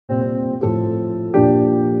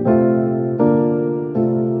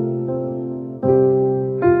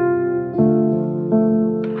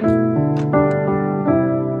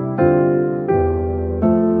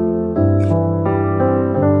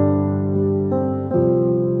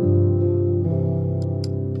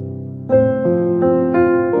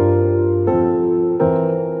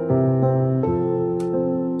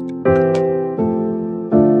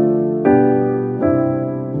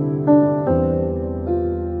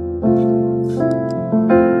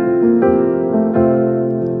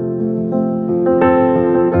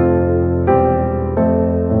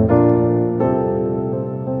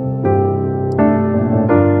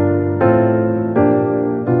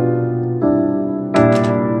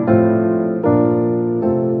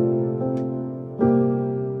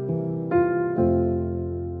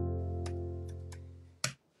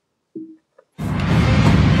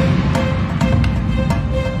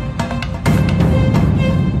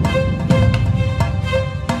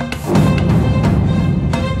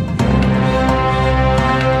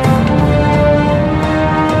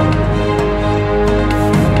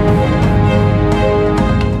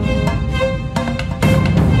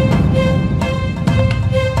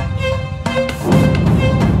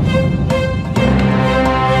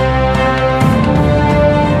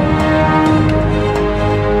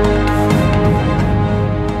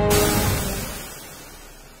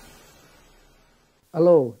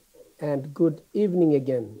Hello and good evening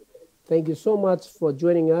again. Thank you so much for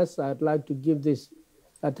joining us. I'd like to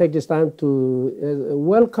take this time to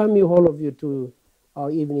welcome you, all of you, to our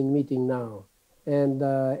evening meeting now. And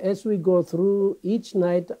as we go through each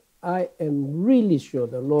night, I am really sure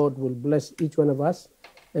the Lord will bless each one of us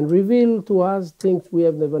and reveal to us things we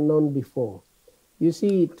have never known before. You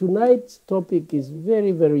see, tonight's topic is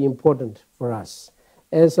very, very important for us.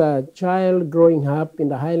 As a child growing up in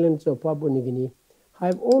the highlands of Papua New Guinea,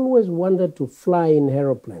 I've always wanted to fly in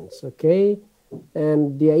aeroplanes, okay?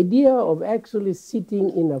 And the idea of actually sitting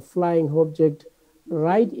in a flying object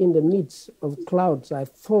right in the midst of clouds, I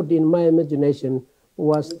thought in my imagination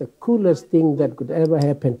was the coolest thing that could ever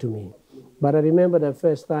happen to me. But I remember the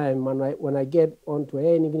first time when I get onto an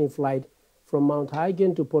Air Guinea flight from Mount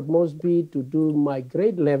Hagen to Port Moresby to do my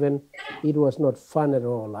grade 11, it was not fun at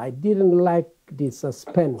all. I didn't like the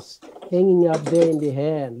suspense, hanging up there in the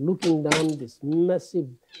air and looking down this massive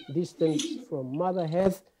distance from Mother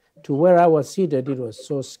Earth to where I was seated. It was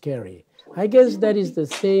so scary. I guess that is the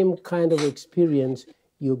same kind of experience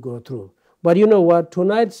you go through. But you know what?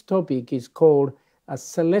 Tonight's topic is called a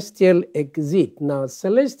celestial exit. Now,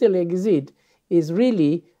 celestial exit is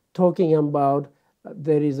really talking about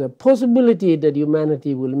there is a possibility that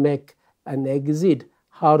humanity will make an exit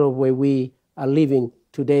out of where we are living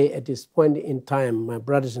today at this point in time, my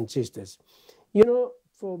brothers and sisters. You know,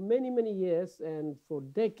 for many, many years and for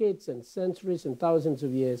decades and centuries and thousands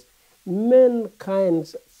of years,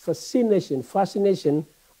 mankind's fascination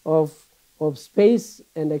of space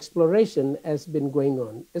and exploration has been going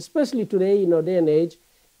on. Especially today, in our day and age,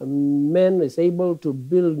 man is able to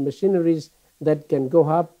build machineries that can go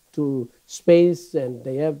up to space, and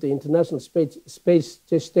they have the International Space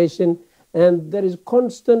Station, and there is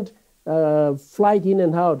constant flight in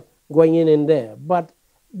and out, going in and there. But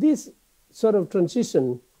this sort of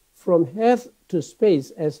transition from Earth to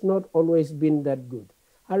space has not always been that good.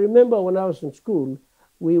 I remember when I was in school,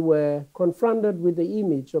 we were confronted with the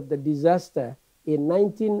image of the disaster in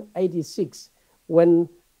 1986 when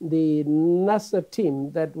the NASA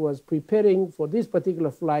team that was preparing for this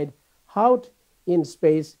particular flight out in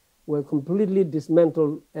space were completely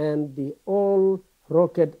dismantled and the whole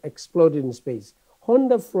rocket exploded in space. On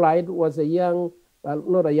the flight was a young, well,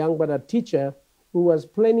 not a young, but a teacher who was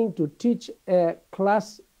planning to teach a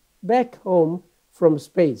class back home from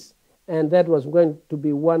space. And that was going to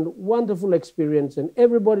be one wonderful experience, and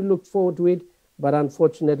everybody looked forward to it. But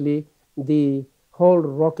unfortunately, the whole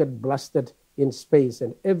rocket blasted in space,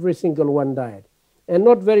 and every single one died. And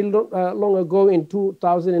not very long ago, in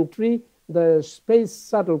 2003, the space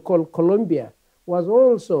shuttle called Columbia was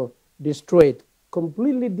also destroyed,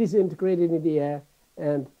 completely disintegrated in the air,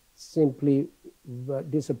 and simply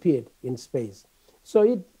disappeared in space.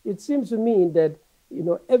 So it seems to me that, you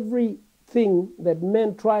know, everything that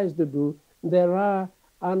man tries to do, there are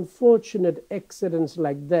unfortunate accidents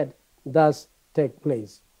like that does take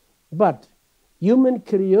place. But human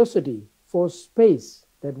curiosity for space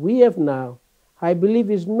that we have now, I believe,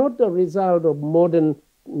 is not the result of modern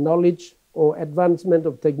knowledge or advancement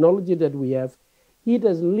of technology that we have. It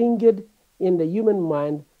has lingered in the human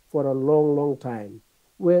mind for a long, long time.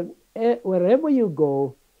 Wherever you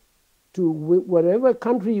go, to whatever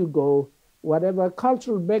country you go, whatever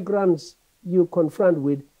cultural backgrounds you confront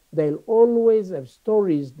with, they'll always have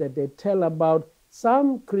stories that they tell about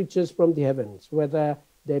some creatures from the heavens, whether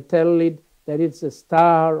they tell it that it's a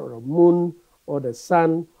star or a moon or the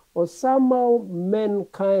sun, or somehow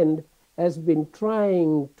mankind has been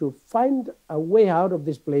trying to find a way out of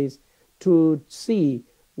this place to see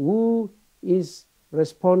who is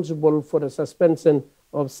responsible for the suspension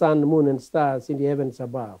of sun, moon, and stars in the heavens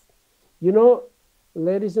above. You know,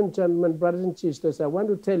 ladies and gentlemen, brothers and sisters, I want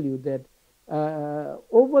to tell you that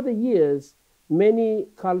over the years, many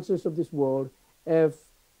cultures of this world have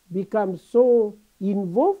become so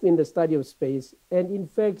involved in the study of space, and in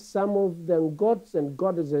fact, some of the gods and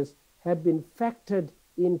goddesses have been factored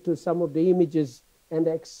into some of the images and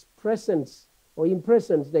expressions or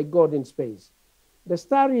impressions they got in space. The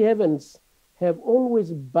starry heavens have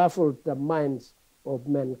always baffled the minds of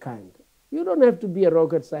mankind. You don't have to be a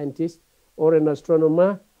rocket scientist or an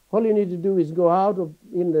astronomer. All you need to do is go out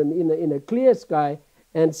in a clear sky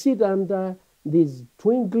and sit under these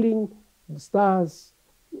twinkling stars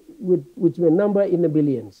which may number in the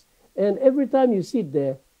billions. And every time you sit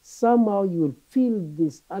there, somehow you will feel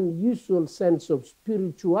this unusual sense of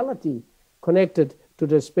spirituality connected to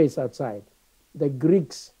the space outside. The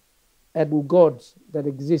Greeks had gods that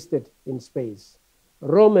existed in space.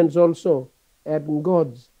 Romans also had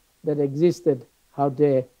gods that existed out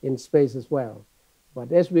there in space as well.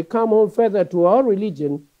 But as we come on further to our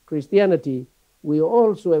religion, Christianity, we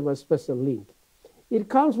also have a special link. It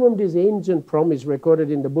comes from this ancient promise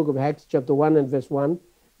recorded in the book of Acts, chapter 1 and verse 1.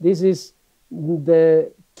 This is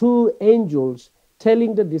the two angels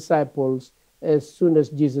telling the disciples as soon as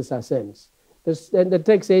Jesus ascends. And the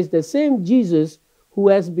text says, the same Jesus who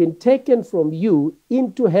has been taken from you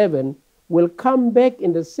into heaven will come back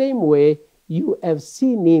in the same way you have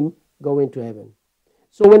seen him go into heaven.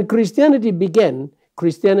 So when Christianity began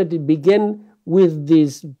with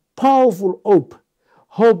this powerful hope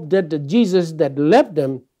that the Jesus that left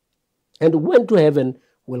them and went to heaven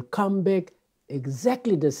will come back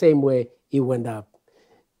exactly the same way he went up.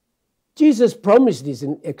 Jesus promised this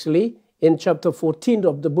in chapter 14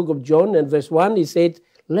 of the book of John and verse 1. He said,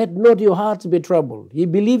 let not your hearts be troubled. Ye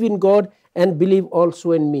believe in God and believe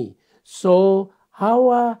also in me. So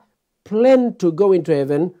our plan to go into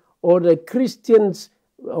heaven, or the Christians'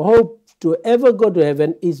 hope to ever go to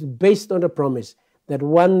heaven, is based on the promise that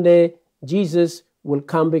one day Jesus will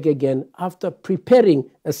come back again after preparing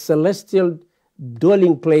a celestial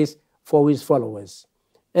dwelling place for his followers.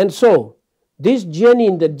 And so this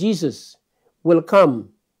journey that Jesus will come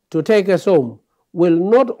to take us home will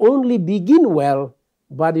not only begin well,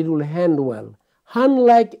 but it will end well.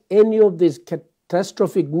 Unlike any of these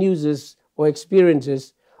catastrophic news or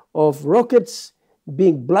experiences of rockets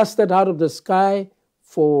being blasted out of the sky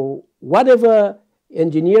for whatever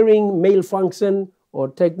engineering malfunction or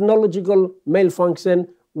technological malfunction,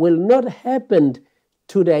 will not happen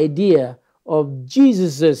to the idea of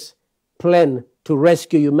Jesus' plan to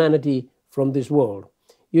rescue humanity from this world.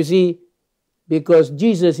 You see, because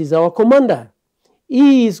Jesus is our commander.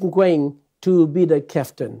 He is going to be the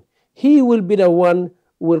captain. He will be the one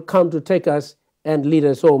who will come to take us and lead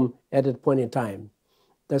us home at that point in time.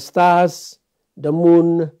 The stars, the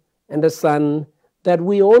moon, and the sun that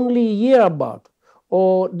we only hear about,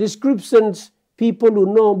 or descriptions people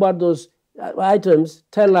who know about those items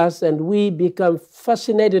tell us, and we become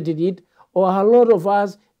fascinated with it, or a lot of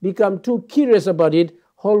us become too curious about it,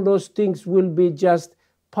 all those things will be just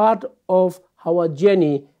part of our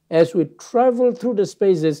journey as we travel through the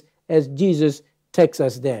spaces as Jesus takes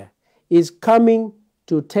us there. He's coming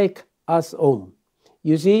to take us home.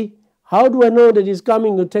 You see, how do I know that he's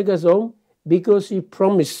coming to take us home? Because he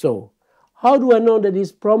promised so. How do I know that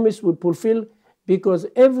his promise would fulfill? Because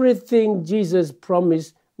everything Jesus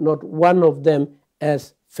promised, not one of them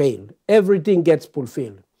has failed. Everything gets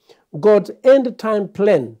fulfilled. God's end time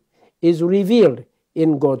plan is revealed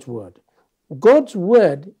in God's word. God's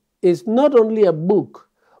word is not only a book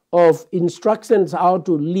of instructions how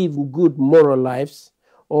to live good moral lives,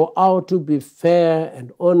 or how to be fair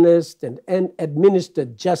and honest and administer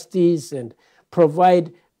justice and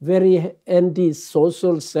provide very handy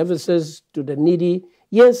social services to the needy.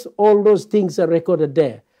 Yes, all those things are recorded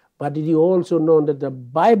there. But did you also know that the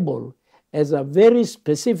Bible has a very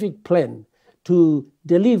specific plan to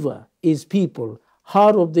deliver his people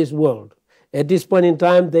out of this world? At this point in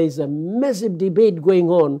time, there is a massive debate going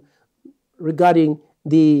on regarding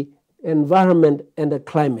the environment and the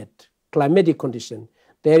climatic condition.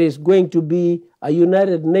 There is going to be a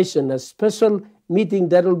United Nations, a special meeting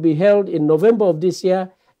that will be held in November of this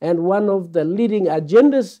year, and one of the leading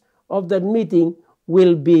agendas of that meeting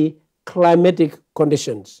will be climatic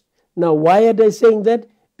conditions. Now, why are they saying that?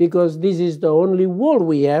 Because this is the only world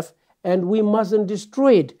we have, and we mustn't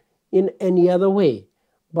destroy it in any other way.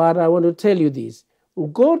 But I want to tell you this.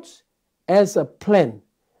 God has a plan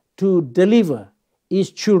to deliver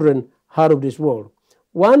his children out of this world.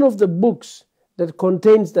 One of the books that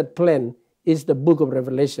contains that plan is the book of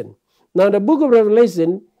Revelation. Now, the book of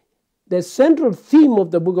Revelation, the central theme of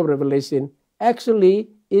the book of Revelation actually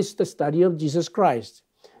is the study of Jesus Christ.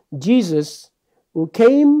 Jesus, who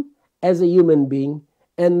came as a human being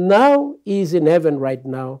and now is in heaven right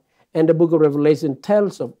now, and the book of Revelation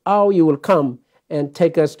tells of how he will come and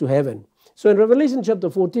take us to heaven. So in Revelation chapter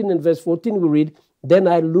 14 and verse 14 we read, "Then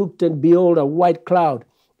I looked and behold a white cloud,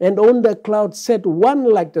 and on the cloud sat one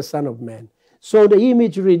like the Son of Man." So the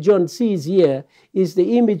imagery John sees here is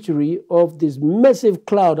the imagery of this massive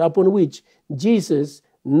cloud upon which Jesus,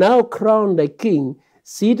 now crowned a king,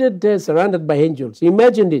 seated there surrounded by angels.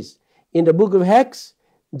 Imagine this. In the book of Acts,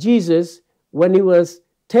 Jesus, when he was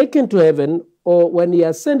taken to heaven, or when he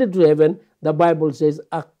ascended to heaven, the Bible says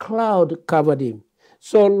a cloud covered him.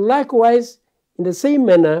 So likewise, in the same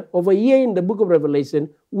manner, over here in the book of Revelation,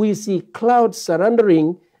 we see clouds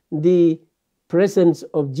surrounding the presence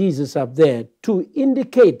of Jesus up there to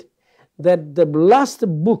indicate that the last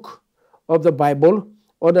book of the Bible,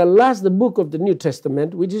 or the last book of the New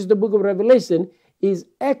Testament, which is the book of Revelation, is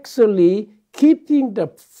actually keeping the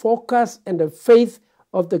focus and the faith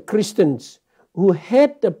of the Christians who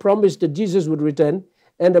had the promise that Jesus would return.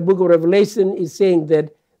 And the book of Revelation is saying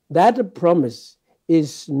that that promise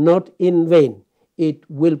is not in vain. It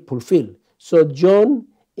will fulfill. So John,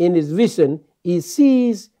 in his vision, he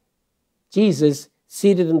sees Jesus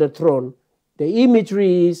seated on the throne. The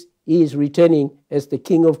imagery is he is returning as the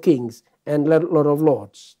King of Kings and Lord of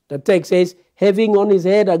Lords. The text says, having on his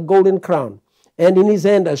head a golden crown, and in his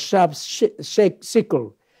hand a sharp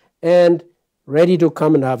sickle, and ready to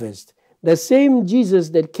come and harvest. The same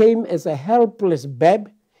Jesus that came as a helpless babe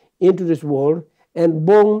into this world and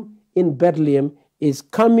born in Bethlehem is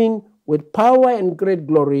coming with power and great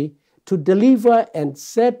glory to deliver and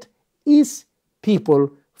set his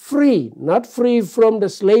people free, not free from the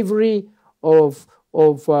slavery of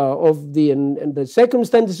the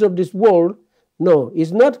circumstances of this world. No,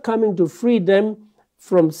 he's not coming to free them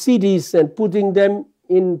from cities and putting them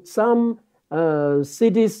in some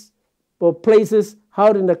cities or places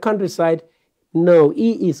out in the countryside. No,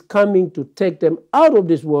 he is coming to take them out of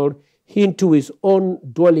this world into his own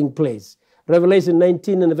dwelling place. Revelation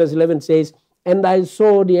 19 and verse 11 says, and I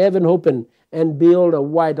saw the heaven open, and behold, a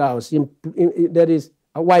white house, that is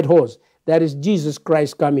a white horse, that is Jesus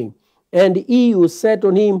Christ coming. And he who sat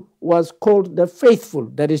on him was called the faithful,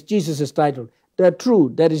 that is Jesus' title, the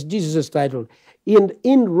true, that is Jesus' title.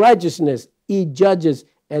 In righteousness he judges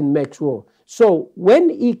and makes war. So when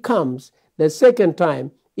he comes the second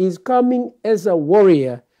time, he's coming as a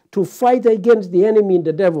warrior to fight against the enemy,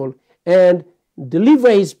 the devil, and deliver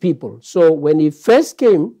his people. So when he first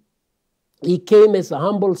came, he came as a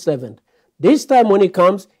humble servant. This time when he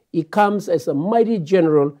comes as a mighty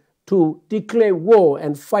general to declare war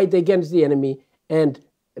and fight against the enemy and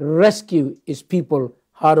rescue his people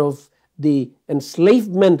out of the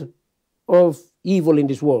enslavement of evil in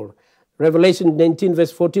this world. Revelation 19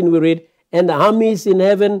 verse 14 we read, and the armies in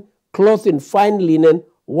heaven, clothed in fine linen,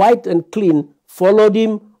 white and clean, followed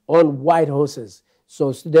him on white horses.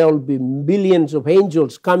 So there will be millions of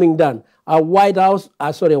angels coming down. A white horse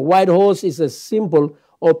is a symbol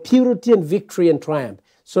of purity and victory and triumph.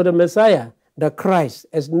 So the Messiah, the Christ,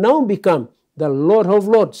 has now become the Lord of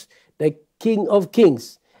Lords, the King of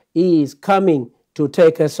Kings. He is coming to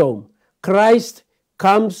take us home. Christ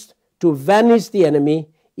comes to vanish the enemy.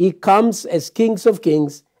 He comes as Kings of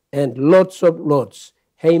Kings and Lords of Lords.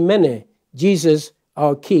 Amen. Jesus,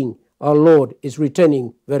 our King, our Lord, is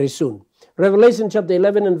returning very soon. Revelation chapter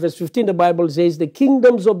 11 and verse 15, the Bible says, the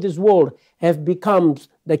kingdoms of this world have become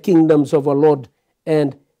the kingdoms of our Lord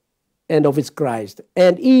and of his Christ.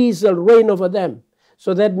 And he is a reign over them.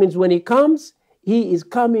 So that means when he comes, he is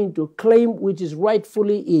coming to claim which is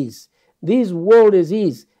rightfully his. This world is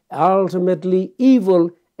his. Ultimately evil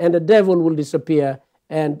and the devil will disappear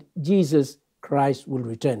and Jesus Christ will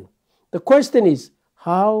return. The question is,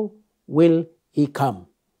 how will he come?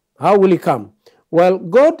 How will he come? Well,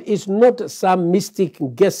 God is not some mystic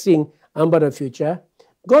guessing about the future.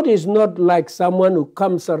 God is not like someone who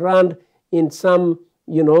comes around in some,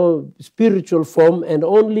 spiritual form and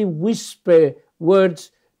only whisper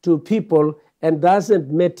words to people and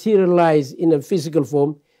doesn't materialize in a physical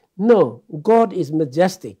form. No, God is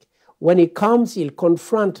majestic. When he comes, he'll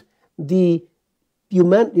confront the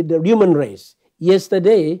human race.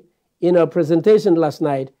 Yesterday, in our presentation last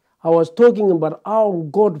night, I was talking about how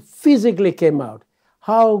God physically came out,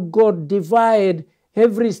 how God divided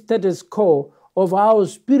every status quo of how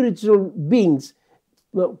spiritual beings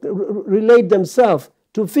relate themselves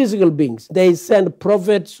to physical beings. They send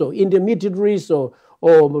prophets or intermediaries or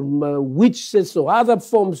witches or other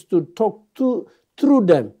forms to talk through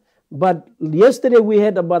them. But yesterday we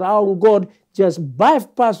heard about how God just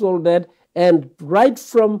bypassed all that, and right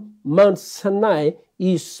from Mount Sinai,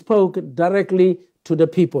 he spoke directly to the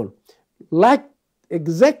people.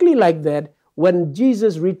 Exactly like that, when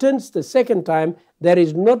Jesus returns the second time, there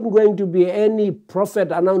is not going to be any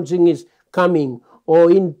prophet announcing his coming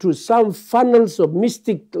or into some funnels of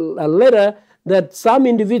mystic letter that some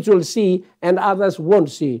individuals see and others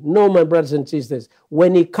won't see. No, my brothers and sisters,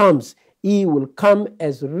 when he comes, he will come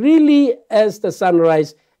as really as the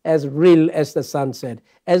sunrise, as real as the sunset.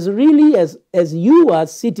 As really as you are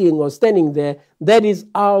sitting or standing there, that is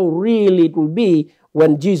how real it will be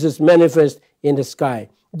when Jesus manifests in the sky.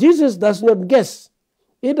 Jesus does not guess.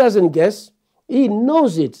 He doesn't guess. He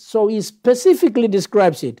knows it. So he specifically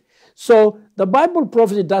describes it. So the Bible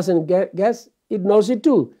prophecy doesn't guess. It knows it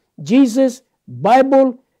too. Jesus,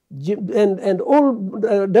 Bible, and all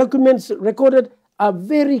documents recorded are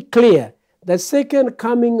very clear. The second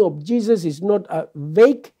coming of Jesus is not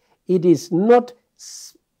vague. It is not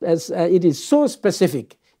it is so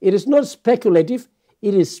specific. It is not speculative.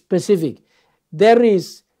 It is specific. There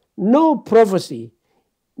is no prophecy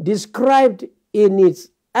described in its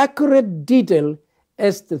accurate detail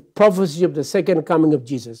as the prophecy of the second coming of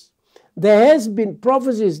Jesus. There has been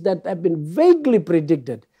prophecies that have been vaguely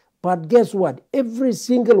predicted, but guess what? Every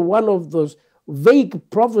single one of those vague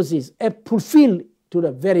prophecies are fulfilled to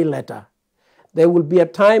the very letter. There will be a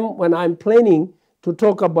time when I'm planning to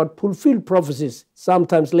talk about fulfilled prophecies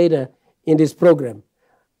sometimes later in this program.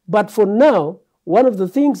 But for now, one of the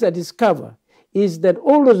things that is covered is that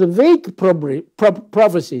all those vague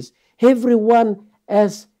prophecies, everyone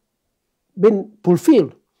has been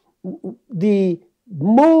fulfilled. The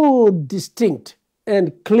more distinct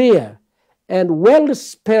and clear and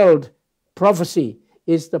well-spelled prophecy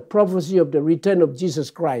is the prophecy of the return of Jesus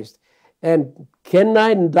Christ. And can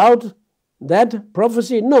I doubt that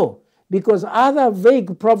prophecy? No, because other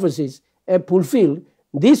vague prophecies are fulfilled.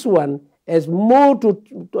 This one has more to,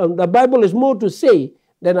 the Bible has more to say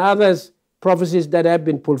than others prophecies that have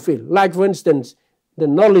been fulfilled. Like, for instance, the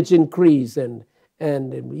knowledge increase and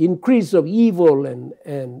increase of evil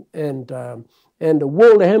and the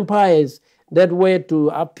world empires that were to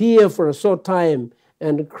appear for a short time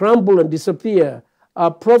and crumble and disappear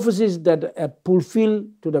are prophecies that are fulfilled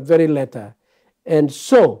to the very letter. And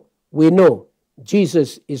so we know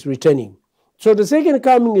Jesus is returning. So the second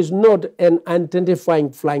coming is not an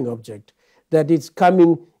identifying flying object, that it's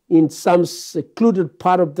coming in some secluded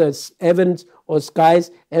part of the heavens or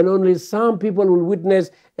skies, and only some people will witness,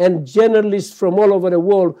 and journalists from all over the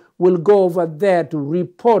world will go over there to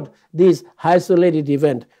report this isolated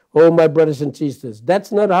event. Oh, my brothers and sisters,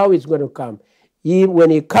 that's not how it's going to come. When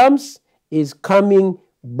he comes, he's coming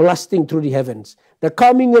blasting through the heavens. The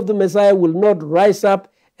coming of the Messiah will not rise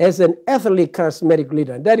up as an earthly charismatic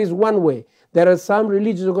leader. That is one way. There are some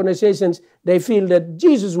religious organizations, they feel that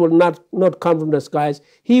Jesus will not come from the skies.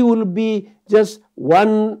 He will be just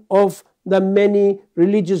one of the many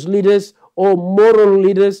religious leaders or moral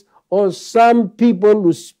leaders or some people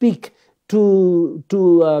who speak to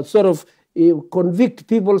sort of convict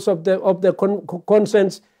people of their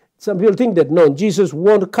conscience. Some people think that, no, Jesus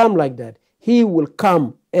won't come like that. He will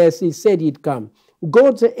come as he said he'd come.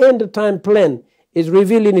 God's end time plan is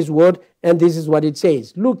revealed in his word, and this is what it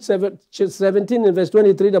says. Luke 17 and verse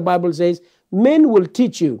 23, the Bible says, men will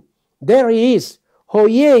teach you, there he is, oh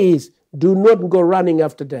yeah he is, do not go running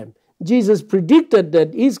after them. Jesus predicted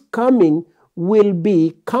that his coming will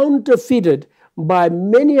be counterfeited by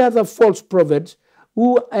many other false prophets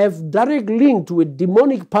who have direct link with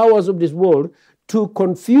demonic powers of this world to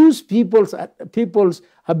confuse people's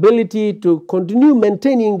ability to continue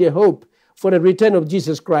maintaining their hope for the return of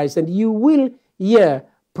Jesus Christ. And you will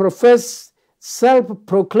profess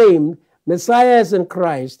self-proclaimed messiahs in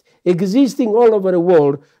Christ existing all over the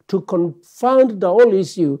world to confound the whole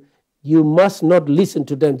issue. You must not listen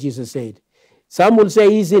to them, Jesus said. Some will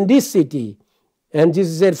say he's in this city. And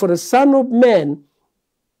Jesus said, for the Son of Man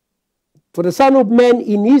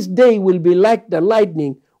in his day will be like the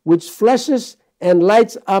lightning which flashes and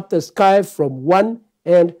lights up the sky from one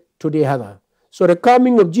end to the other. So the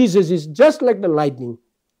coming of Jesus is just like the lightning,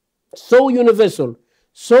 so universal,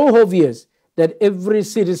 so obvious that every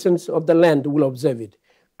citizen of the land will observe it.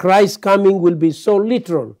 Christ's coming will be so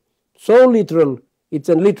literal, it's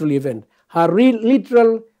a literal event. A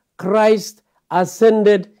literal Christ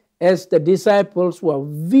ascended as the disciples were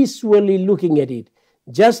visually looking at it.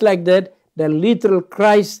 Just like that, the literal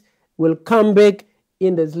Christ will come back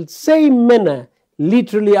in the same manner,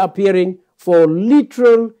 literally appearing for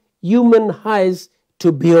literal human eyes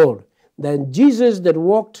to behold. Then Jesus that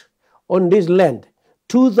walked on this land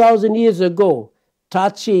 2,000 years ago,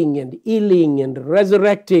 touching and healing and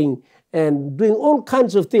resurrecting and doing all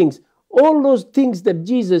kinds of things, all those things that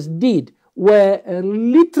Jesus did were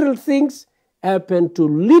literal things, happened to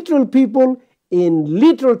literal people in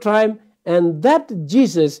literal time, and that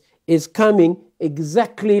Jesus is coming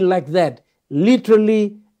exactly like that,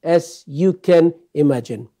 literally as you can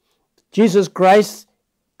imagine. Jesus Christ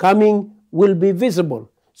coming will be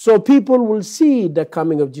visible. So people will see the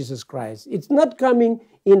coming of Jesus Christ. It's not coming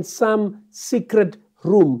in some secret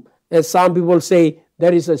room. As some people say,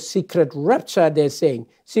 there is a secret rapture, they're saying.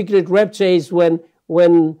 Secret rapture is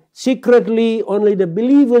when secretly only the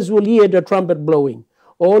believers will hear the trumpet blowing.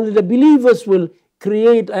 Or only the believers will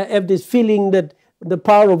have this feeling that the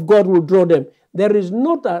power of God will draw them. There is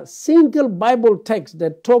not a single Bible text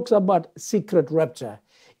that talks about secret rapture.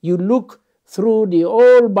 You look through the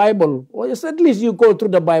whole Bible, or at least you go through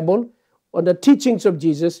the Bible, on the teachings of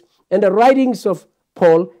Jesus and the writings of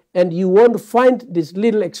Paul, and you won't find this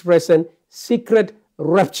little expression, secret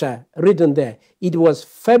rapture, written there. It was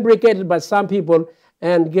fabricated by some people,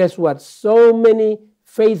 and guess what? So many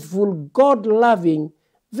faithful, God-loving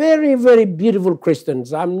Very, very beautiful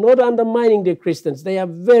Christians. I'm not undermining the Christians. They are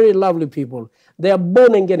very lovely people. They are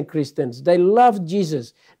born-again Christians. They love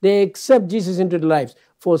Jesus. They accept Jesus into their lives.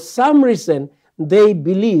 For some reason, they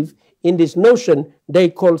believe in this notion they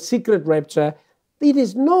call secret rapture. It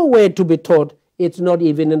is nowhere to be taught. It's not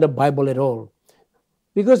even in the Bible at all.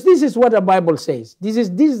 Because this is what the Bible says. This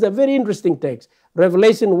is a very interesting text.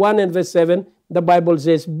 Revelation 1 and verse 7, the Bible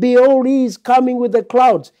says, "Behold, he is coming with the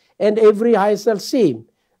clouds, and every eye shall see him."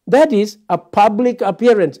 That is a public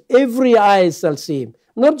appearance. Every eye shall see him.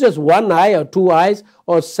 Not just one eye or two eyes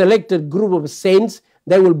or selected group of saints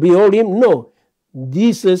that will behold him. No,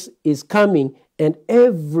 Jesus is coming and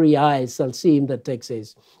every eye shall see him, the text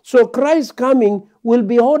says. So Christ's coming will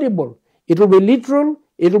be audible. It will be literal,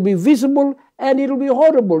 it will be visible, and it will be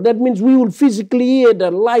audible. That means we will physically hear the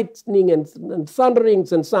lightning and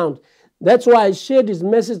thunderings and sounds. That's why I shared this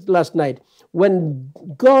message last night. When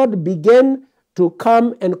God began to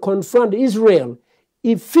come and confront Israel,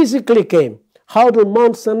 he physically came. How to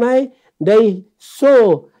Mount Sinai, they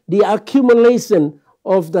saw the accumulation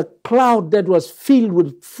of the cloud that was filled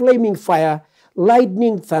with flaming fire,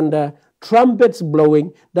 lightning, thunder, trumpets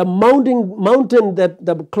blowing. The mountain that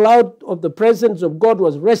the cloud of the presence of God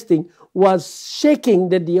was resting was shaking,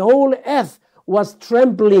 that the whole earth was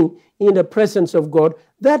trembling in the presence of God.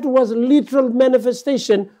 That was literal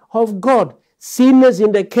manifestation of God. Sinners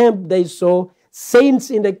in the camp they saw, saints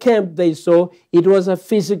in the camp they saw. It was a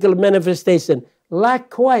physical manifestation.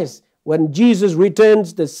 Likewise, when Jesus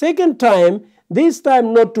returns the second time, this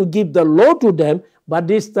time not to give the law to them, but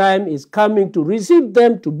this time is coming to receive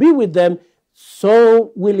them, to be with them.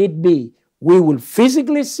 So will it be. We will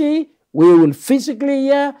physically see, we will physically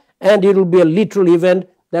hear, and it will be a literal event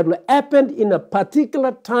that will happen in a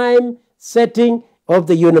particular time setting of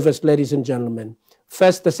the universe, ladies and gentlemen.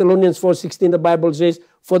 1 Thessalonians 4:16, the Bible says,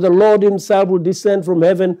 "For the Lord himself will descend from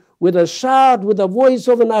heaven with a shout, with the voice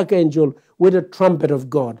of an archangel, with a trumpet of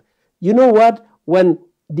God." You know what? When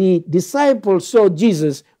the disciples saw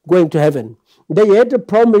Jesus going to heaven, they had a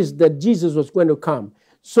promise that Jesus was going to come.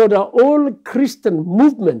 So the whole Christian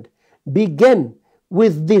movement began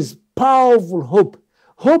with this powerful hope.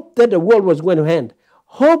 Hope that the world was going to end.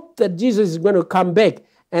 Hope that Jesus is going to come back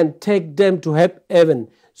and take them to heaven.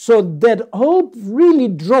 So that hope really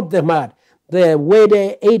dropped them out. The way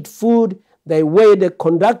they ate food, the way they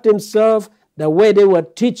conduct themselves, the way they were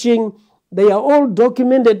teaching, they are all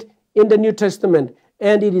documented in the New Testament.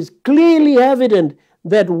 And it is clearly evident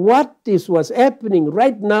that what this was happening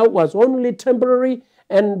right now was only temporary,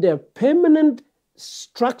 and the permanent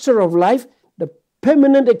structure of life, the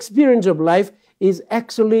permanent experience of life is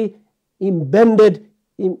actually embedded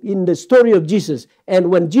in the story of Jesus. And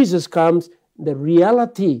when Jesus comes, the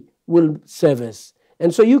reality will serve us.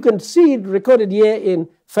 And so you can see it recorded here in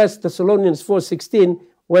 1 Thessalonians 4:16,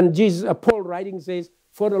 when Paul writing says,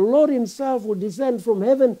 "For the Lord himself will descend from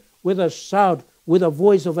heaven with a shout, with a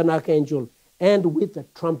voice of an archangel, and with the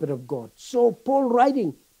trumpet of God." So Paul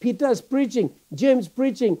writing, Peter's preaching, James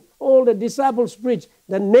preaching, all the disciples preach,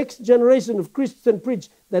 the next generation of Christians preach,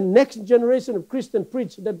 the next generation of Christians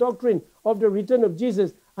preach the doctrine of the return of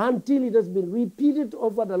Jesus until it has been repeated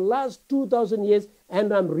over the last 2,000 years.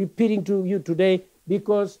 And I'm repeating to you today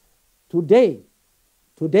because today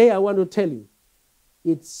I want to tell you,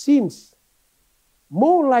 it seems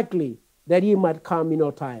more likely that he might come in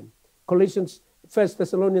our time. Colossians 1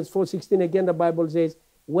 Thessalonians 4:16, again the Bible says,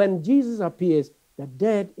 "When Jesus appears, the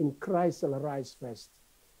dead in Christ shall arise first."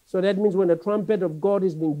 So that means when the trumpet of God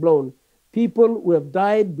is being blown, people who have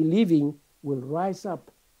died believing will rise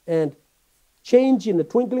up and change in the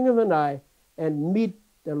twinkling of an eye and meet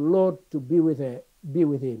the Lord to be with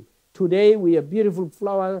him. Today we have beautiful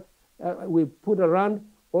flower we put around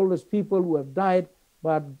all those people who have died,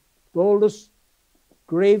 but all those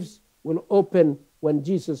graves will open when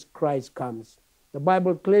Jesus Christ comes. The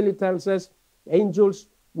Bible clearly tells us angels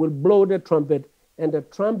will blow the trumpet, and the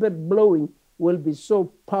trumpet blowing will be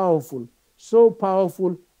so powerful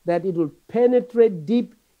that it will penetrate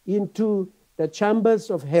deep into the chambers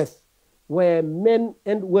of hell, where men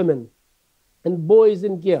and women and boys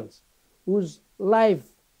and girls whose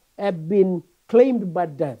life have been claimed by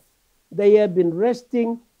death, they have been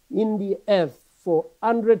resting in the earth for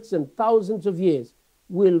hundreds and thousands of years,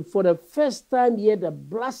 will for the first time hear the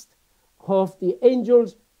blast of the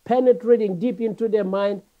angels penetrating deep into their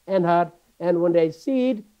mind and heart. And when they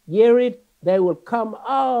see it, hear it, they will come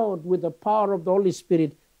out with the power of the Holy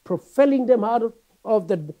Spirit, propelling them out of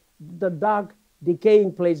the dark,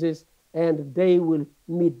 decaying places, and they will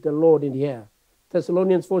meet the Lord in the air.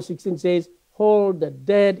 Thessalonians 4:16 says, "All the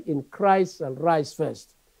dead in Christ shall rise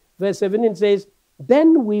first." Verse 17 says,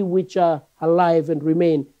 Then we which are alive and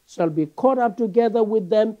remain shall be caught up together with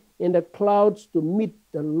them in the clouds to meet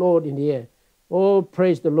the Lord in the air. Oh,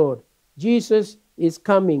 praise the Lord. Jesus is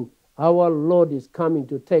coming. Our Lord is coming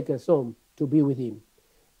to take us home to be with him.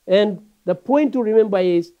 And the point to remember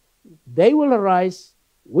is they will arise,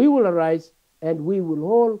 we will arise, and we will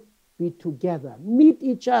all be together, meet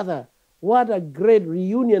each other. What a great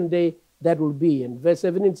reunion day that will be. And verse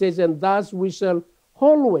 17 says, and thus we shall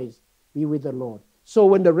always be with the Lord. So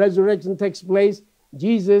when the resurrection takes place,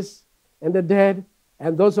 Jesus and the dead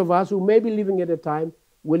and those of us who may be living at the time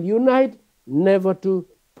will unite, never to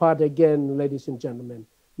part again, ladies and gentlemen.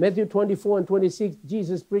 Matthew 24 and 26,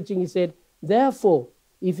 Jesus preaching, he said, therefore,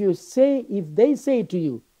 if they say to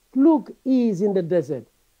you, look, he is in the desert,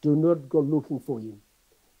 do not go looking for him.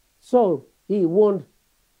 So he warned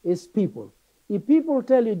his people. If people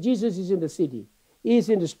tell you Jesus is in the city, he is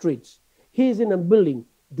in the streets, he is in a building,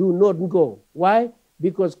 do not go. Why?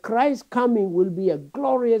 Because Christ's coming will be a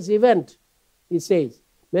glorious event, he says.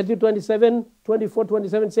 Matthew 27, 24,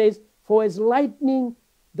 27 says, for as lightning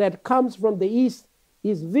that comes from the east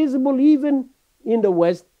is visible even in the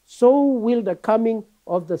west, so will the coming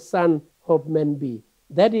of the Son of Man be.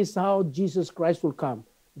 That is how Jesus Christ will come.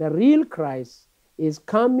 The real Christ is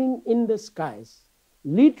coming in the skies,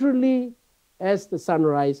 literally as the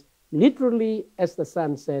sunrise, literally as the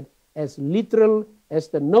sunset, as literal as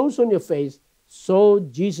the nose on your face. So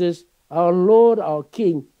Jesus, our Lord, our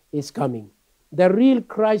King, is coming. The real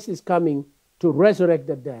Christ is coming to resurrect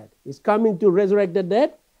the dead. He's coming to resurrect the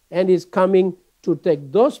dead, and he's coming to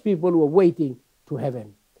take those people who are waiting to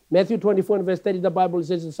heaven. Matthew 24 and verse 30, the Bible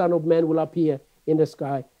says the Son of Man will appear in the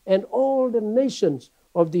sky, and all the nations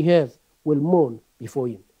of the earth will mourn before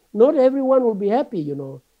him. Not everyone will be happy, you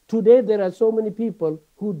know. Today there are so many people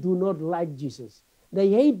who do not like Jesus. They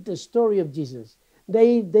hate the story of Jesus.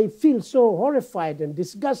 They feel so horrified and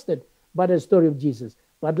disgusted by the story of Jesus.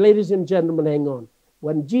 But ladies and gentlemen, hang on.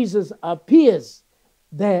 When Jesus appears,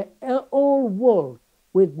 the whole world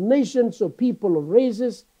with nations of people of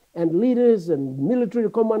races and leaders and military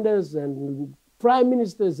commanders and prime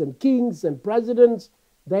ministers and kings and presidents,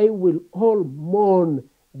 they will all mourn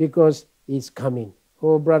because he's coming.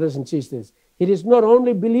 Oh, brothers and sisters, it is not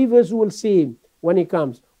only believers who will see him when he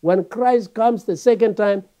comes. When Christ comes the second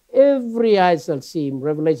time, every eye shall see him,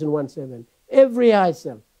 Revelation 1:7. Every eye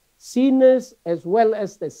shall. Sinners as well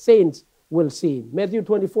as the saints will see him. Matthew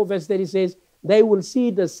 24 verse 30 says, they will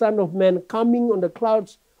see the Son of Man coming on the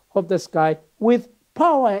clouds of the sky with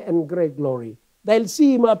power and great glory. They'll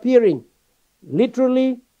see him appearing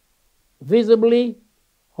literally, visibly,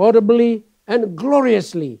 audibly, and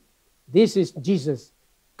gloriously. This is Jesus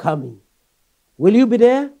coming. Will you be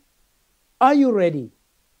there? Are you ready?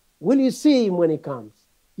 Will you see him when he comes?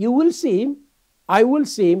 You will see him. I will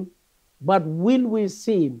see him. But will we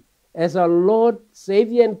see him as our Lord,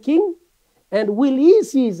 Savior, and King? And will he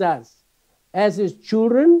see us as his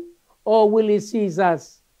children, or will he see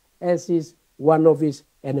us as one of his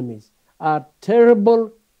enemies? A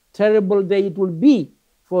terrible, terrible day it will be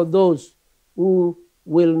for those who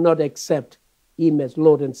will not accept him as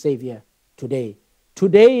Lord and Savior today.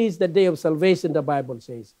 Today is the day of salvation, the Bible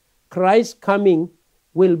says. Christ's coming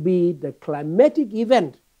will be the climatic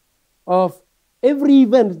event of every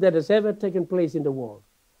event that has ever taken place in the world.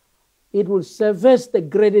 It will serve as the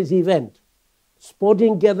greatest event.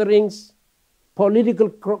 Sporting gatherings, political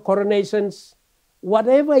coronations,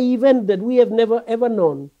 whatever event that we have never ever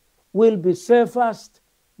known will be surpassed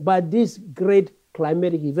by this great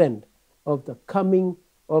climatic event of the coming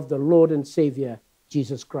of the Lord and Savior,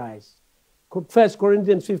 Jesus Christ. 1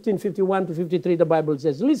 Corinthians 15, 51 to 53, the Bible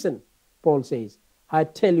says, listen, Paul says, I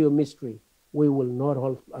tell you a mystery, we will not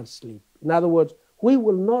all sleep. In other words, we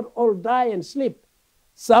will not all die and sleep.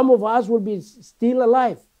 Some of us will be still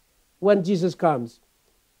alive when Jesus comes.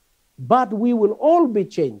 But we will all be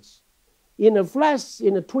changed in a flash,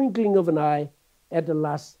 in a twinkling of an eye, at the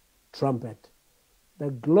last trumpet. The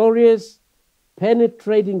glorious,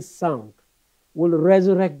 penetrating sound will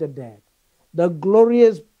resurrect the dead. The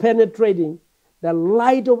glorious, penetrating, the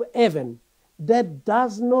light of heaven that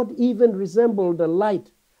does not even resemble the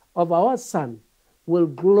light of our sun will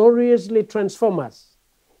gloriously transform us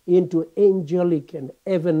into angelic and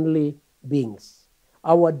heavenly beings.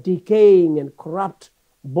 Our decaying and corrupt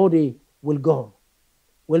body will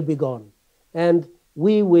be gone. And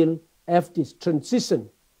we will have this transition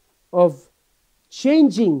of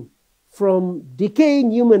changing from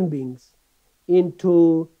decaying human beings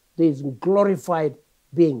into these glorified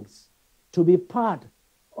beings, to be part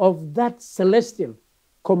of that celestial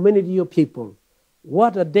community of people.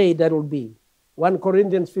 What a day that will be. 1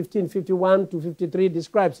 Corinthians 15, 51 to 53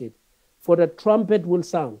 describes it. For the trumpet will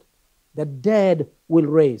sound, the dead will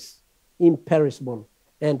raise imperishable,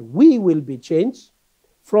 and we will be changed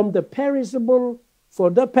from the perishable, for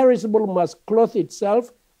the perishable must clothe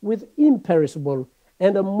itself with imperishable,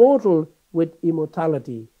 and the mortal with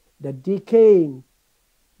immortality. The decaying,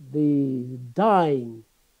 the dying,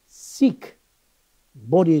 sick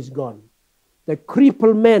body is gone. The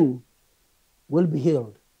crippled man will be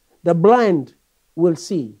healed. The blind will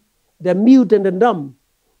see. The mute and the dumb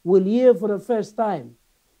will hear for the first time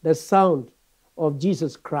the sound of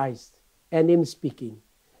Jesus Christ and him speaking.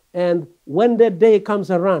 And when that day comes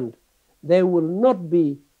around, there will not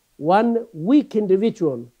be one weak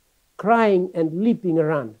individual crying and leaping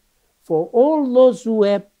around. For all those who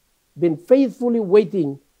have been faithfully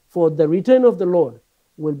waiting for the return of the Lord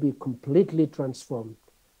will be completely transformed.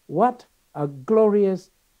 What a glorious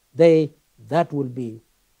day that will be.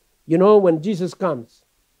 You know, when Jesus comes,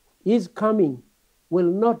 his coming will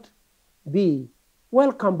not be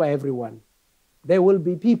welcomed by everyone. There will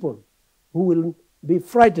be people who will be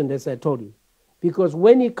frightened, as I told you, because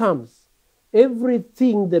when he comes,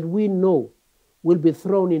 everything that we know will be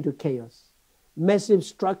thrown into chaos. Massive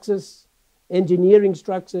structures, engineering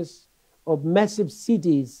structures of massive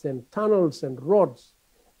cities and tunnels and roads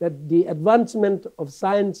that the advancement of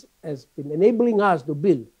science has been enabling us to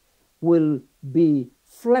build will be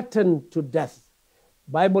flattened to death.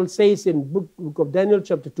 Bible says in book of Daniel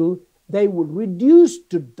chapter 2, they will reduce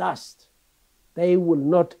to dust. They will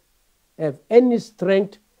not have any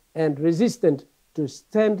strength and resistance to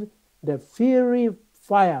stand the fiery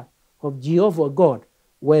fire of Jehovah God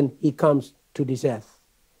when he comes to this earth.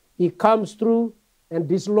 He comes through and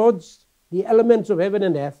dislodges the elements of heaven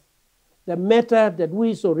and earth, the matter that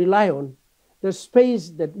we so rely on, the space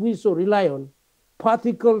that we so rely on,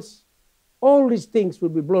 particles, all these things will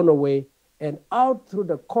be blown away, and out through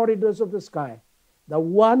the corridors of the sky, the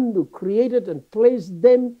one who created and placed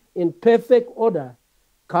them in perfect order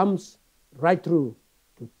comes right through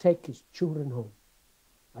to take his children home.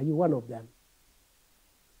 Are you one of them?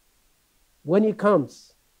 When he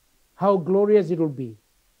comes, how glorious it will be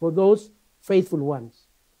for those faithful ones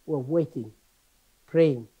who are waiting,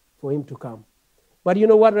 praying for him to come. But you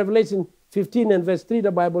know what? Revelation 15 and verse 3,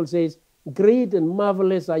 the Bible says, great and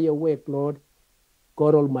marvelous are your works, Lord,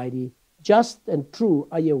 God Almighty. Just and true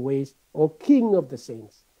are your ways, O King of the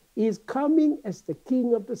saints. He is coming as the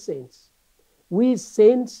King of the saints. We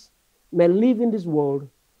saints may live in this world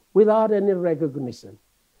without any recognition.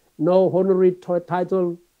 No honorary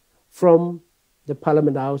title from the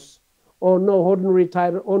Parliament House, or no honorary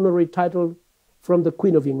title from the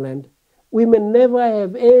Queen of England. We may never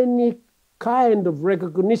have any kind of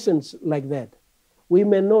recognitions like that. We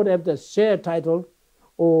may not have the share title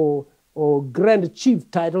or Grand Chief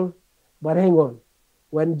title, but hang on.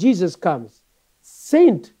 When Jesus comes,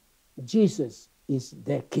 Saint Jesus is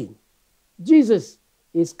their King. Jesus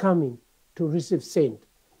is coming to receive saint.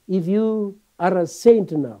 If you are a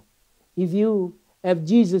saint now, if you have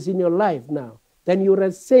Jesus in your life now, then you're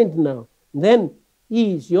a saint now. Then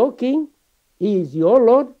he is your King, he is your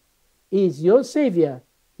Lord, he is your Savior,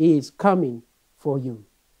 he is coming for you.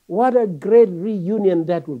 What a great reunion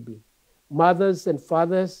that will be. Mothers and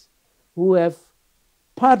fathers who have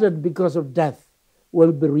parted because of death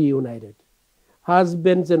will be reunited.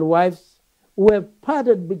 Husbands and wives who have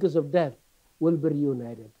parted because of death will be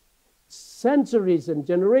reunited. Centuries and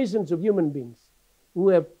generations of human beings who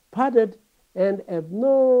have parted and have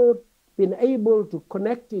not been able to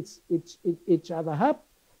connect each other up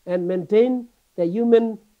and maintain the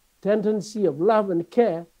human tendency of love and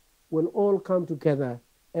care will all come together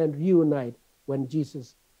and reunite when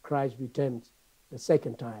Jesus Christ returns the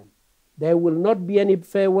second time. There will not be any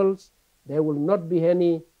farewells. There will not be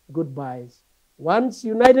any goodbyes. Once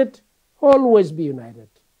united, always be united.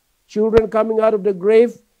 Children coming out of the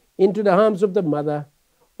grave into the arms of the mother,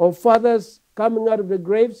 or fathers coming out of the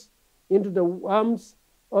graves into the arms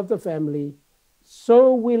of the family.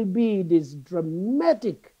 So will be this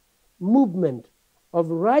dramatic movement of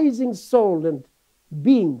rising soul and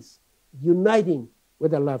beings uniting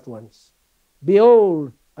with their loved ones.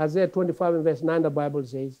 Behold, Isaiah 25 and verse 9, the Bible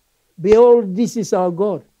says, behold, this is our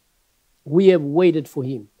God. We have waited for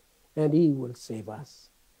him, and he will save us.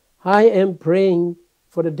 I am praying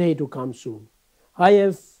for the day to come soon. I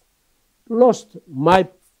have lost my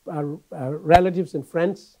relatives and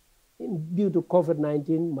friends due to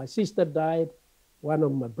COVID-19. My sister died, one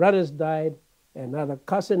of my brothers died, another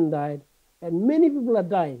cousin died, and many people are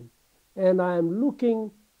dying. And I am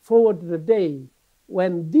looking forward to the day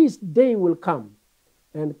when this day will come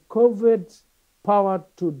and COVID's power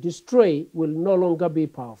to destroy will no longer be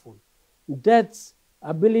powerful. Death's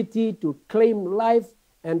ability to claim life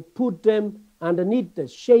and put them underneath the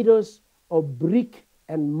shadows of brick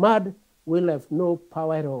and mud will have no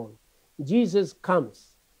power at all. Jesus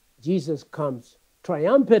comes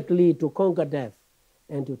triumphantly to conquer death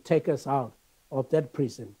and to take us out of that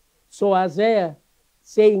prison. So Isaiah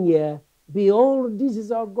saying here, behold, this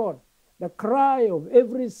is our God. The cry of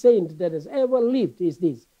every saint that has ever lived is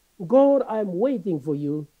this: God, I'm waiting for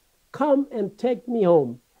you. Come and take me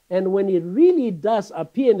home. And when it really does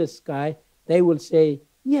appear in the sky, they will say,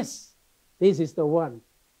 yes, this is the one.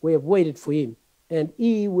 We have waited for him, and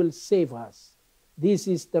he will save us. This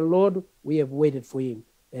is the Lord. We have waited for him,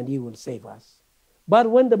 and he will save us.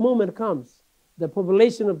 But when the moment comes, the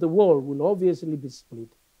population of the world will obviously be split.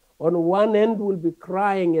 On one end will be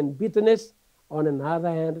crying and bitterness. On another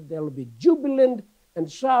hand, there will be jubilant and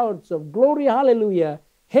shouts of glory, hallelujah,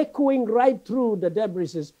 echoing right through the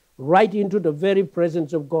debris, right into the very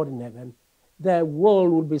presence of God in heaven. The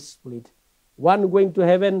world will be split. One going to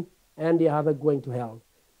heaven and the other going to hell.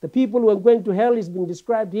 The people who are going to hell is being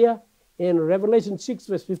described here in Revelation 6,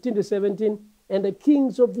 verse 15 to 17. And the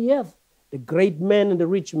kings of the earth, the great men and the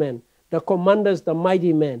rich men, the commanders, the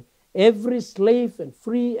mighty men, every slave and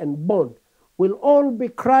free and bond, will all be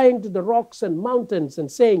crying to the rocks and mountains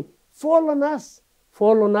and saying, fall on us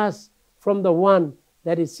from the one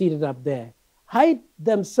that is seated up there. Hide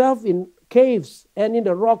themselves in caves and in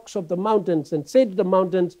the rocks of the mountains, and say to the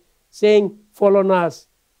mountains, saying, fall on us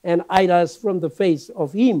and hide us from the face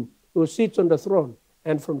of him who sits on the throne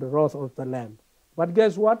and from the wrath of the Lamb. But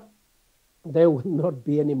guess what? There will not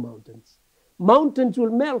be any mountains. Mountains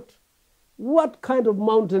will melt. What kind of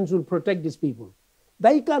mountains will protect these people?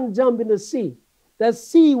 They can't jump in the sea. The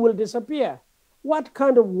sea will disappear. What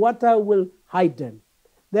kind of water will hide them?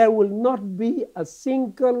 There will not be a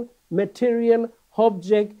single material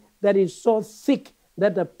object that is so thick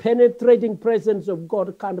that the penetrating presence of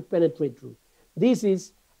God can't penetrate through. This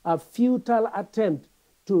is a futile attempt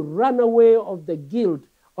to run away of the guilt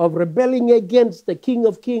of rebelling against the King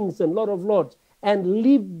of Kings and Lord of Lords and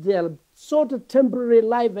live their sort of temporary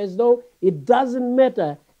life as though it doesn't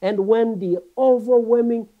matter. And when the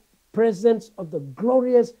overwhelming presence of the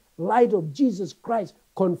glorious light of Jesus Christ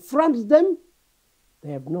confronts them,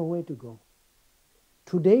 they have nowhere to go.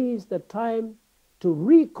 Today is the time to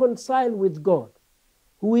reconcile with God,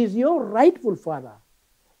 who is your rightful Father,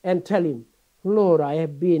 and tell him, Lord, I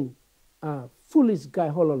have been a foolish guy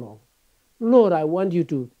all along. Lord, I want you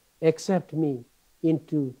to accept me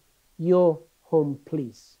into your home,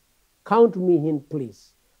 please. Count me in,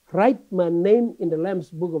 please. Write my name in the Lamb's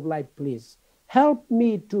Book of Life, please. Help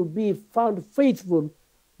me to be found faithful,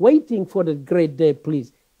 waiting for the great day,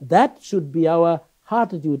 please. That should be our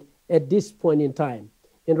attitude at this point in time.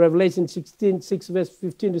 In Revelation 16, 6, verse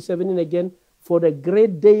 15 to 17 again, for the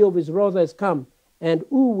great day of his wrath has come, and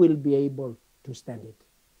who will be able to stand it?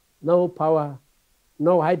 No power,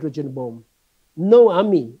 no hydrogen bomb, no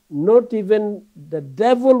army, not even the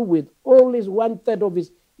devil with all his 1/3 of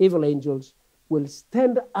his evil angels will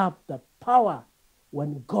stand up the power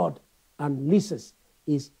when God unleashes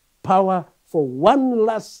his power for one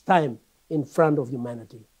last time in front of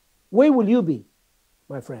humanity. Where will you be,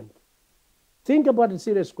 my friend? Think about a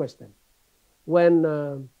serious question.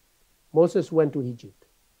 When Moses went to Egypt,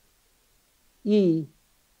 he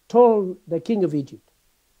told the king of Egypt,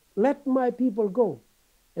 let my people go.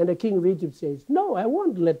 And the king of Egypt says, no, I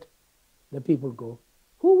won't let the people go.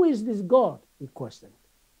 Who is this God? He questioned.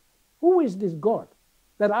 Who is this God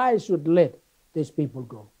that I should let these people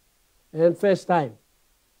go? And first time,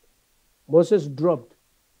 Moses dropped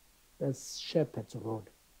the shepherd's rod.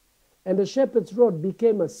 And the shepherd's rod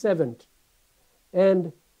became a servant.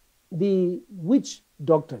 And the witch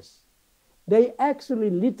doctors, they actually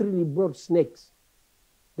literally brought snakes.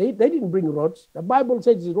 They didn't bring rods. The Bible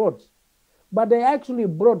says it's rods. But they actually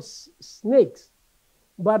brought snakes.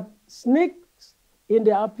 But snakes, in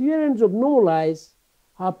the appearance of no lies,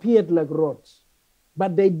 appeared like rods.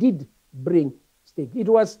 But they did bring snakes. It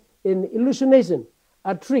was an illusionation,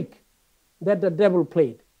 a trick that the devil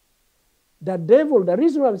played. The devil, the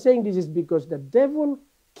reason why I'm saying this is because the devil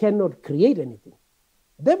cannot create anything.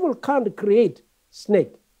 Devil can't create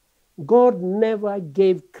snake. God never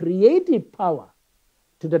gave creative power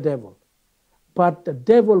to the devil. But the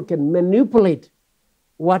devil can manipulate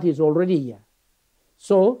what is already here.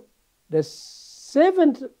 So the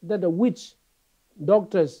servant that the witch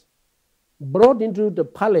doctors brought into the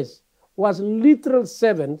palace was literal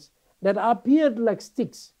servants that appeared like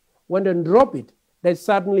sticks. When they drop it, they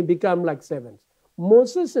suddenly become like servants.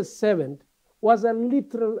 Moses' servant was a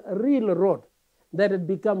literal, real rod that had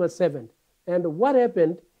become a servant. And what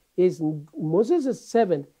happened is Moses'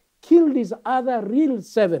 servant killed his other real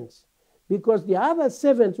servants because the other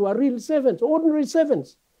servants were real servants, ordinary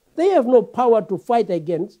servants. They have no power to fight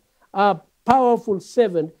against a powerful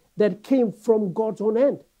servant that came from God's own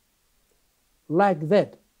hand. Like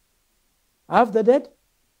that. After that,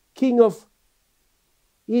 king of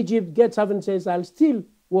Egypt gets up and says, I still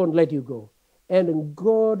won't let you go. And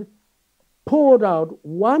God poured out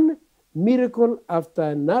one miracle after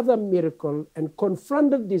another miracle and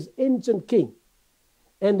confronted this ancient king.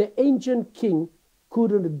 And the ancient king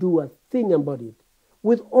couldn't do a thing about it.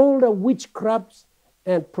 With all the witchcrafts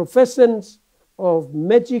and professions of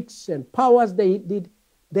magics and powers they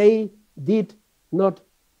did not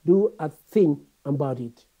do a thing about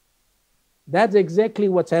it. That's exactly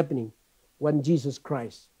what's happening when Jesus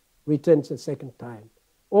Christ returns a second time.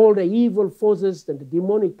 All the evil forces and the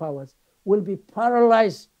demonic powers will be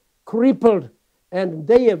paralyzed, crippled, and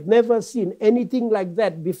they have never seen anything like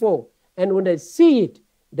that before. And when they see it,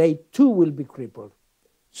 they too will be crippled.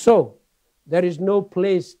 So, there is no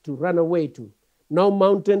place to run away to. No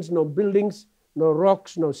mountains, no buildings, no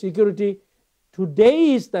rocks, no security.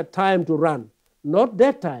 Today is the time to run, not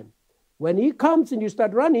that time. When he comes and you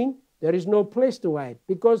start running, there is no place to hide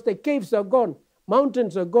because the caves are gone,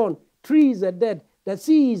 mountains are gone, trees are dead, the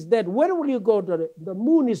sea is dead. Where will you go? The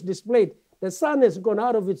moon is displayed. The sun has gone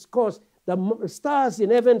out of its course. The stars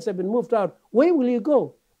in heavens have been moved out. Where will you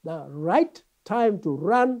go? The right time to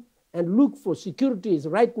run and look for security is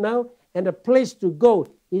right now, and the place to go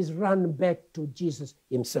is run back to Jesus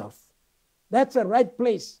himself. That's the right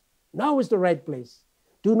place. Now is the right place.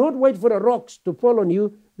 Do not wait for the rocks to fall on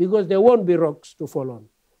you because there won't be rocks to fall on.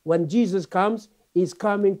 When Jesus comes, he's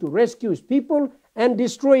coming to rescue his people and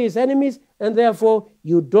destroy his enemies, and therefore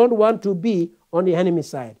you don't want to be on the enemy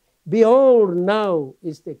side. Behold, now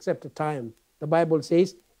is the accepted time. The Bible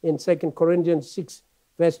says in 2 Corinthians 6,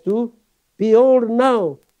 verse 2, behold,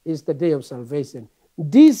 now is the day of salvation.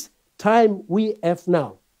 This time we have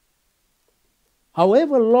now.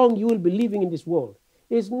 However long you will be living in this world,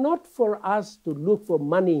 it's not for us to look for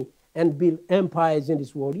money and build empires in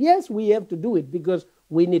this world. Yes, we have to do it because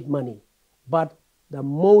we need money. But the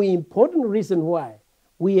more important reason why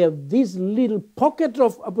we have this little pocket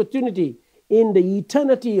of opportunity in the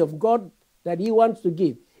eternity of God that he wants to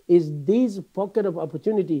give is this pocket of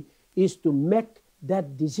opportunity is to make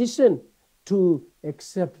that decision to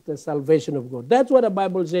accept the salvation of God. That's what the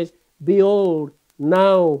Bible says. Behold,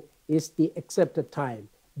 now is the accepted time.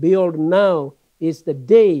 Behold, now is the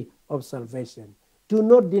day of salvation. Do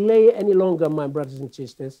not delay any longer, my brothers and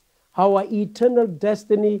sisters. Our eternal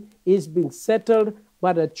destiny is being settled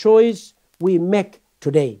by the choice we make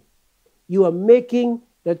today. You are making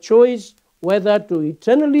the choice whether to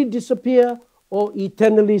eternally disappear or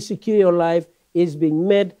eternally secure your life is being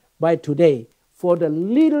made by today. For the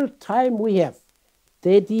little time we have,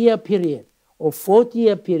 30-year period, or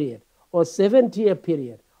 40-year period, or 70-year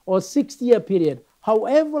period, or 60-year period,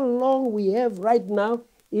 however long we have right now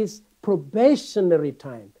is probationary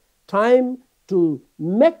time. Time to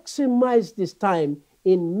maximize this time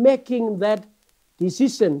in making that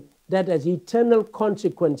decision that has eternal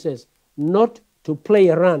consequences, not to play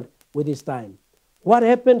around with this time. What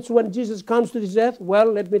happens when Jesus comes to this earth?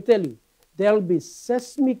 Well, let me tell you, there will be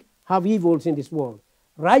seismic upheavals in this world.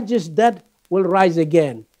 Righteous dead will rise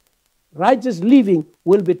again. Righteous living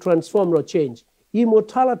will be transformed or changed.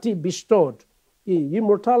 Immortality bestowed.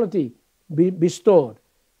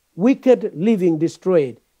 Wicked living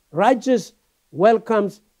destroyed. Righteous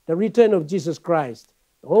welcomes the return of Jesus Christ.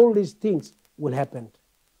 All these things will happen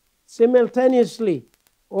simultaneously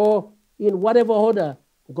or in whatever order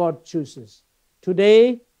God chooses.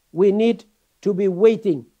 Today, we need to be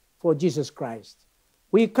waiting for Jesus Christ.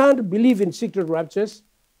 We can't believe in secret raptures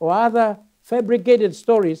or other fabricated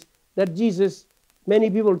stories that many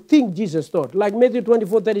people think Jesus taught, like Matthew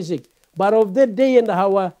 24:36. But of that day and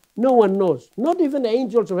hour, no one knows. Not even the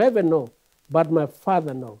angels of heaven know, but my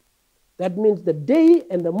Father knows. That means the day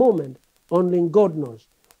and the moment, only God knows.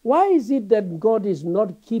 Why is it that God is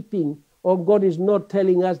not keeping or God is not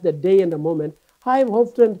telling us the day and the moment? I've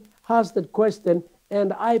often asked that question,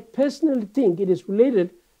 and I personally think it is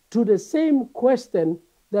related to the same question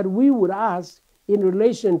that we would ask in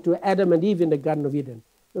relation to Adam and Eve in the Garden of Eden.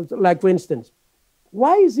 Like, for instance,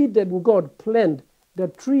 why is it that God planted the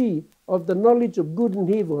tree of the knowledge of good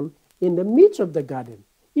and evil in the midst of the garden?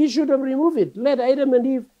 He should have removed it. Let Adam and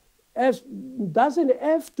Eve doesn't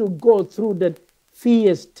have to go through that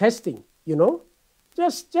fierce testing,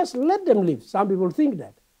 Just let them live. Some people think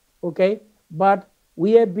that, okay? But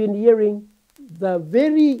we have been hearing the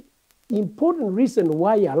very important reason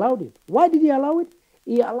why he allowed it. Why did he allow it?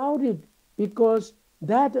 He allowed it because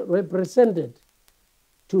that represented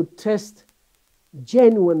to test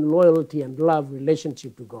genuine loyalty and love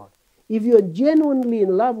relationship to God. If you're genuinely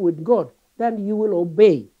in love with God, then you will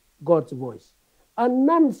obey God's voice. A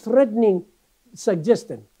non-threatening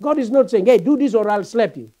suggestion. God is not saying, hey, do this or I'll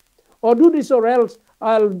slap you. Or do this or else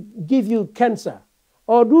I'll give you cancer.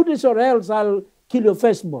 Or do this or else I'll kill your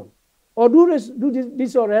firstborn. Or do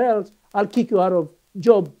this or else I'll kick you out of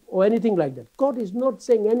job or anything like that. God is not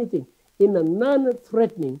saying anything in a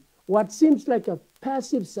non-threatening. What seems like a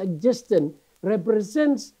passive suggestion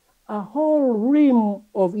represents a whole realm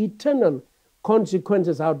of eternal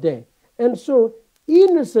consequences out there. And so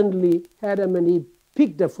innocently Adam and Eve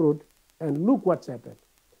picked the fruit, and look what's happened.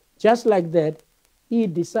 Just like that, he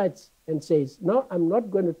decides and says, no, I'm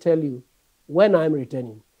not going to tell you when I'm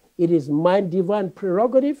returning. It is my divine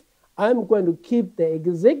prerogative. I'm going to keep the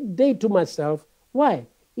exact date to myself. Why?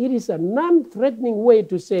 It is a non-threatening way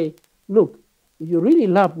to say, look, if you really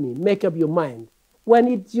love me, make up your mind when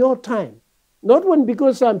it's your time. Not when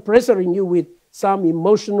because I'm pressuring you with some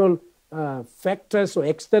emotional factors or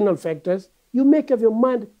external factors. You make up your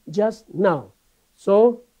mind just now.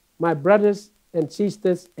 So, my brothers and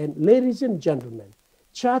sisters and ladies and gentlemen,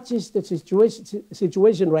 church is the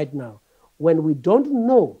situation right now when we don't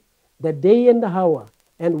know the day and the hour,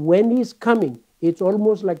 and when he's coming, it's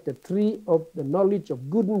almost like the tree of the knowledge of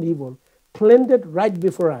good and evil planted right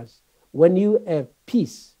before us. When you have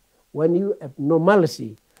peace, when you have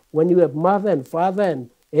normalcy, when you have mother and father and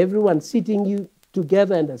everyone sitting you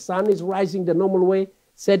together and the sun is rising the normal way,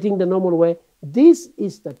 setting the normal way, this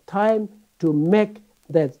is the time to make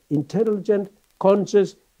that intelligent,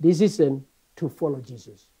 conscious decision to follow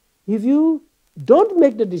Jesus. If you don't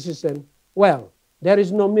make the decision, well, there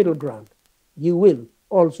is no middle ground. You will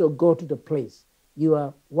also go to the place you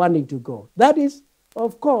are wanting to go. That is,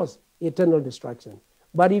 of course, eternal destruction.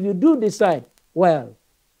 But if you do decide, well,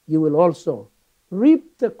 you will also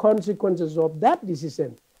reap the consequences of that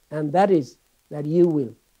decision, and that is that you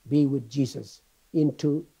will be with Jesus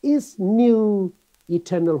into his new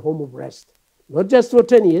eternal home of rest. Not just for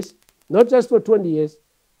 10 years, not just for 20 years,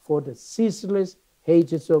 for the ceaseless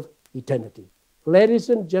ages of eternity. Ladies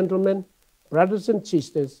and gentlemen, brothers and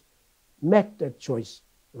sisters, make that choice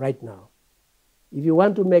right now. If you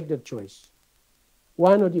want to make that choice,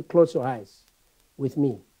 why don't you close your eyes with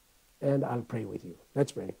me, and I'll pray with you.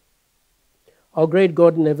 Let's pray. Our great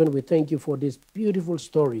God in heaven, we thank you for this beautiful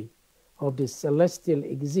story of this celestial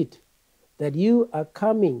exit, that you are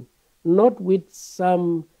coming not with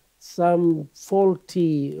some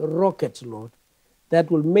faulty rockets, Lord,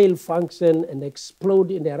 that will malfunction and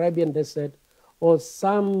explode in the Arabian desert, or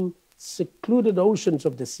some secluded oceans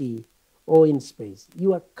of the sea or in space.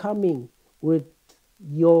 You are coming with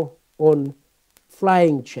your own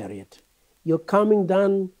flying chariot. You're coming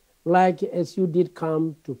down like as you did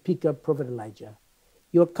come to pick up Prophet Elijah.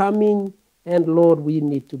 You're coming, and Lord, we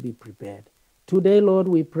need to be prepared. Today, Lord,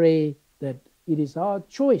 we pray that it is our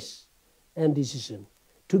choice and decision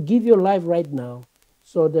to give your life right now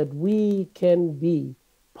so that we can be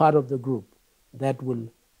part of the group that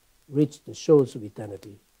will reach the shores of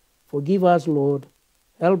eternity. Forgive us, Lord.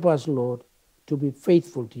 Help us, Lord, to be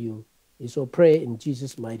faithful to you. Is our prayer in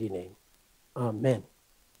Jesus' mighty name. Amen.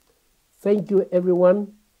 Thank you,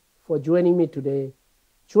 everyone, for joining me today.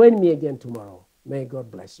 Join me again tomorrow. May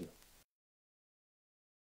God bless you.